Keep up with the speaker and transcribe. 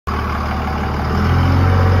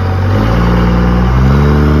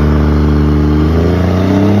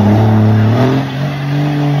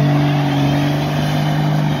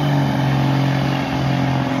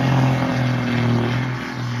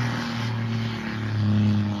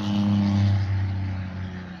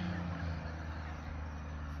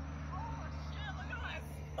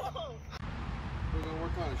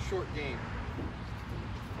short game.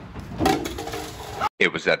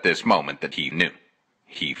 It was at this moment that he knew.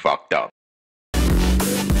 He fucked up.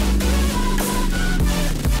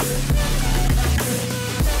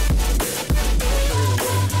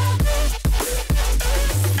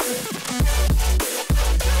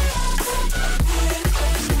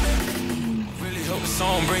 Really hope the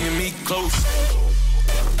song bringing me close.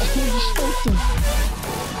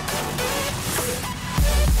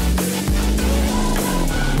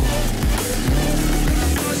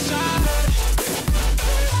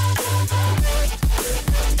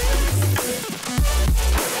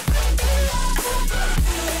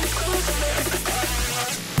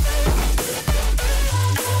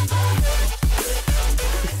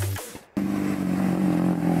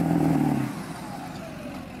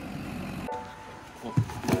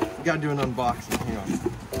 We gotta do an unboxing. Hang on.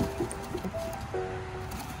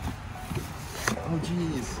 Oh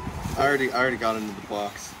jeez. I already got into the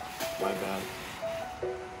box. My bad.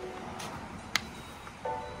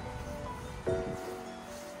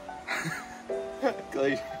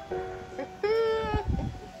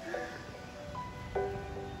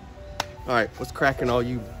 Alright, what's cracking all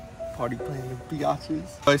you party planning biatches?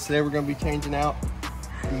 So today we're gonna be changing out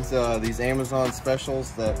these Amazon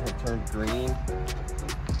specials that have turned green.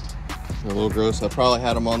 They're a little gross. I probably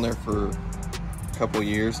had them on there for a couple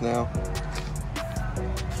years now.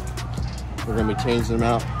 We're gonna be changing them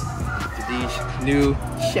out to these new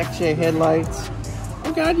Protuning Headlights.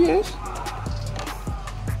 Oh God, yes.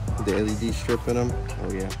 With the LED strip in them.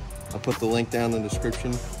 Oh yeah. I'll put the link down in the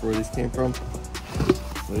description for where these came from.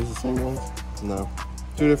 Are these the same ones? No.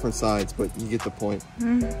 Two different sides, but you get the point.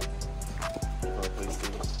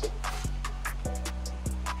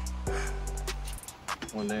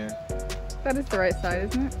 One there. That is the right side,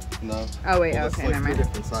 isn't it? No. Oh wait, well, okay, like never mind. Two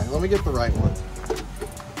different sides. Let me get the right ones.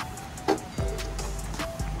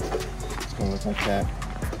 It's gonna look like that.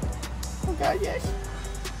 Oh God, yes.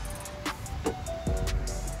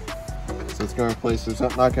 So it's gonna replace. There's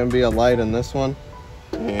not gonna be a light in this one,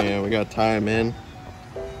 and we gotta tie them in.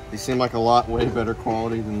 These seem like a lot way better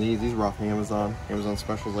quality than these. These are off Amazon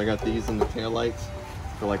specials. I got these in the taillights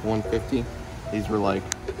for like $150. These were like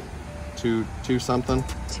two something.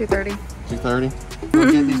 $230. $230.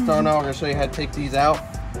 We'll get these thrown out. We're gonna show you how to take these out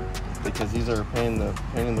because these are a pain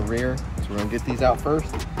in the rear. So we're gonna get these out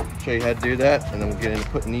first. Show you how to do that, and then we'll get into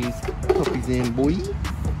putting these puppies in, boy.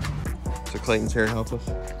 So Clayton's here to help us.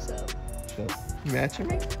 What's up? You matching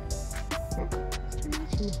me?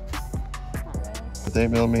 With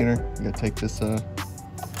 8mm, you gotta take this for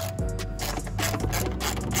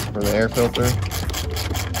the air filter.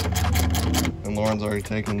 And Lauren's already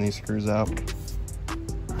taken these screws out.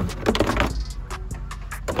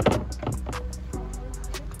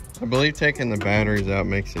 I believe taking the batteries out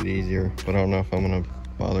makes it easier, but I don't know if I'm gonna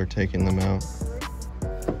bother taking them out.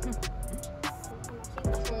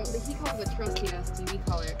 Well, he calls it trusty dusty, we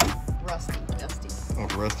call it rusty dusty. Oh,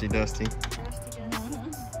 rusty dusty.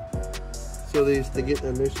 So these, to get the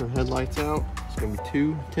initial headlights out, it's gonna be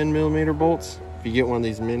two 10mm bolts. If you get one of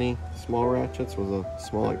these mini small ratchets with a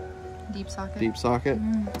small like deep socket.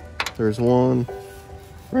 There's one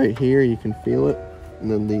right here, you can feel it,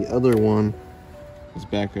 and then the other one is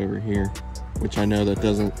back over here, which I know that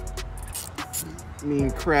doesn't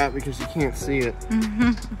mean crap because you can't see it,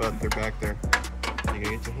 but they're back there. So you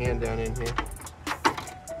gotta get your hand down in here.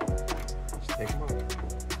 Just take them off.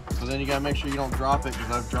 So then you gotta make sure you don't drop it,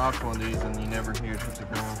 because I've dropped one of these and you never hear it hit the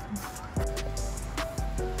ground.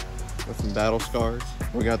 Got some battle scars.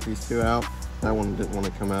 We got these two out. That one didn't want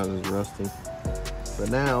to come out, as rusty. But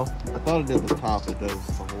now, I thought it did the top, it does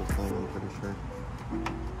the whole thing, I'm pretty sure.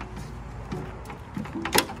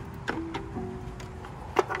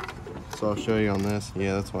 So I'll show you on this.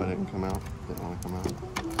 Yeah, that's why it didn't come out. Didn't want to come out.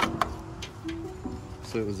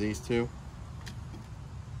 So it was these two.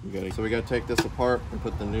 So we gotta take this apart and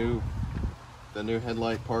put the new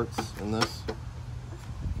headlight parts in this.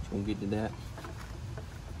 We'll get to that.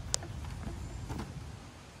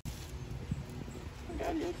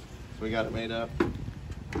 So we got it made up.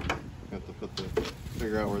 Got to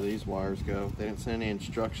figure out where these wires go. They didn't send any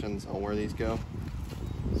instructions on where these go.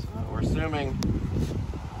 So we're assuming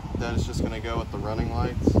that it's just gonna go with the running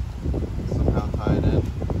lights. Somehow tie it in.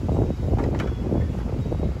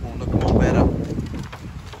 We'll look them all better.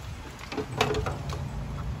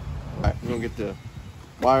 Alright, we're gonna get the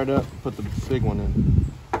wired up, put the big one in.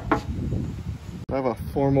 I have a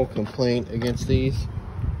formal complaint against these.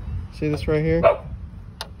 See this right here?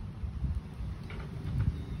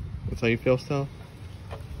 That's how you feel, Stella?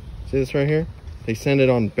 See this right here? They send it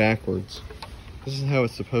on backwards. This is how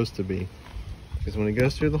it's supposed to be. Because when it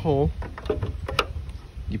goes through the hole,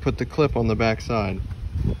 you put the clip on the back side.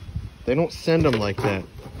 They don't send them like that.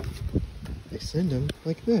 They send them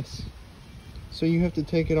like this. So you have to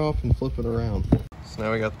take it off and flip it around. So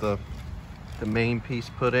now we got the main piece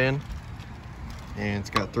put in, and it's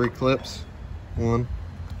got 3 clips. 1,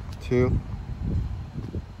 2,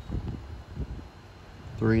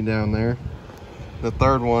 3 down there. The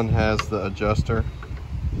third one has the adjuster.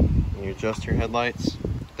 You adjust your headlights.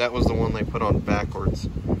 That was the one they put on backwards.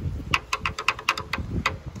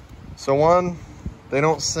 So 1, they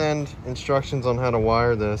don't send instructions on how to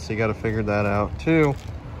wire this. You got to figure that out. 2,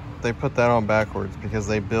 they put that on backwards because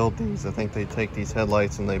they build these. I think they take these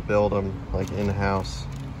headlights and they build them like in-house.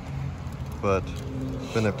 But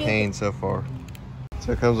it's been a pain so far.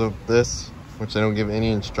 So it comes with this, which they don't give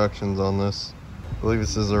any instructions on this. I believe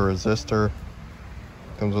this is a resistor.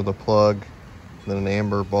 Comes with a plug, then an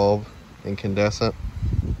amber bulb, incandescent.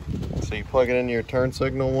 So you plug it into your turn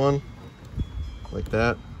signal one, like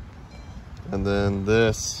that. And then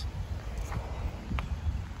this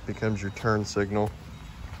becomes your turn signal,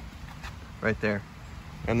 right there.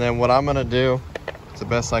 And then what I'm gonna do, it's the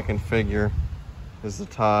best I can figure, is to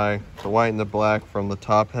tie the white and the black from the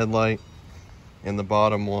top headlight and the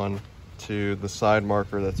bottom one to the side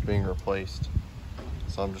marker that's being replaced.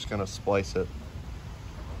 So I'm just gonna splice it.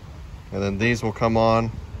 And then these will come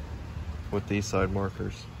on with these side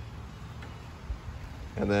markers.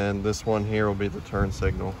 And then this one here will be the turn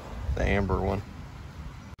signal, the amber one.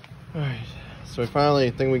 All right, so I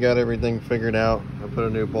think we got everything figured out. I put a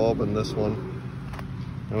new bulb in this one.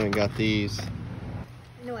 And we got these.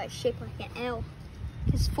 I know it's shaped like an L.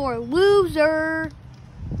 It's for a loser.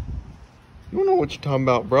 You don't know what you're talking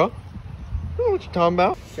about, bro. You don't know what you're talking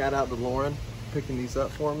about. Shout out to Lauren picking these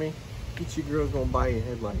up for me. Get you girls gonna buy you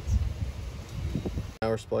headlights. Now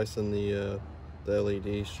we're splicing the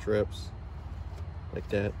LED strips like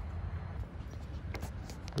that.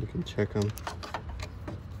 You can check them.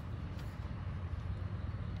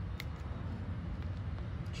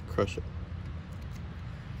 Just crush it.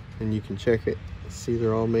 And you can check it. See,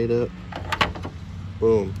 they're all made up.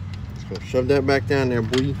 Boom. Just gonna shove that back down there,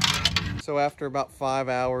 boy. So after about 5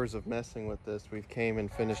 hours of messing with this, we've came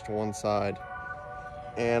and finished one side.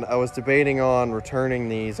 And I was debating on returning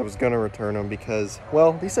these. I was gonna return them because,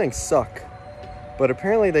 well, these things suck. But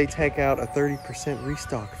apparently they take out a 30%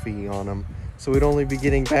 restock fee on them. So we'd only be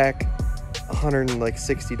getting back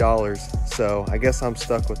 $160. So I guess I'm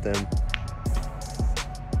stuck with them.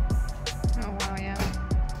 Oh, wow, yeah.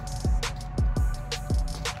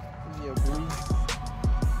 Yeah, boy.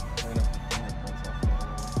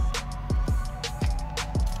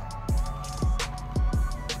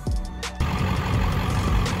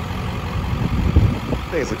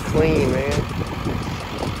 Things are clean, man.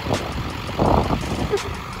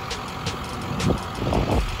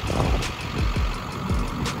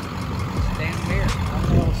 Stand there. I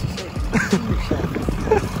don't know what to say.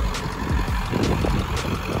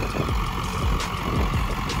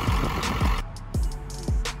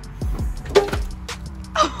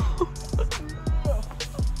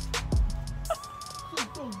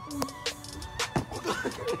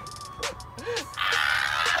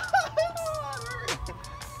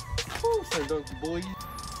 Boy.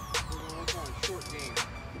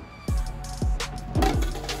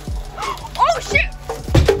 Oh, shit!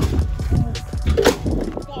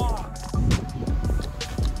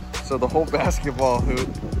 So the whole basketball hoop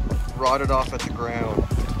rotted off at the ground.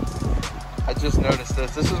 I just noticed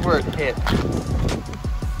this. This is where it hit.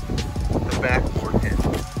 The backboard hit.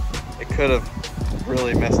 It could have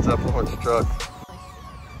really messed up Lauren's truck.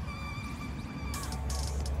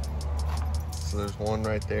 So there's one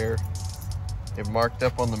right there. It marked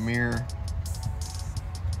up on the mirror.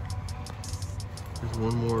 There's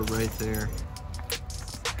one more right there.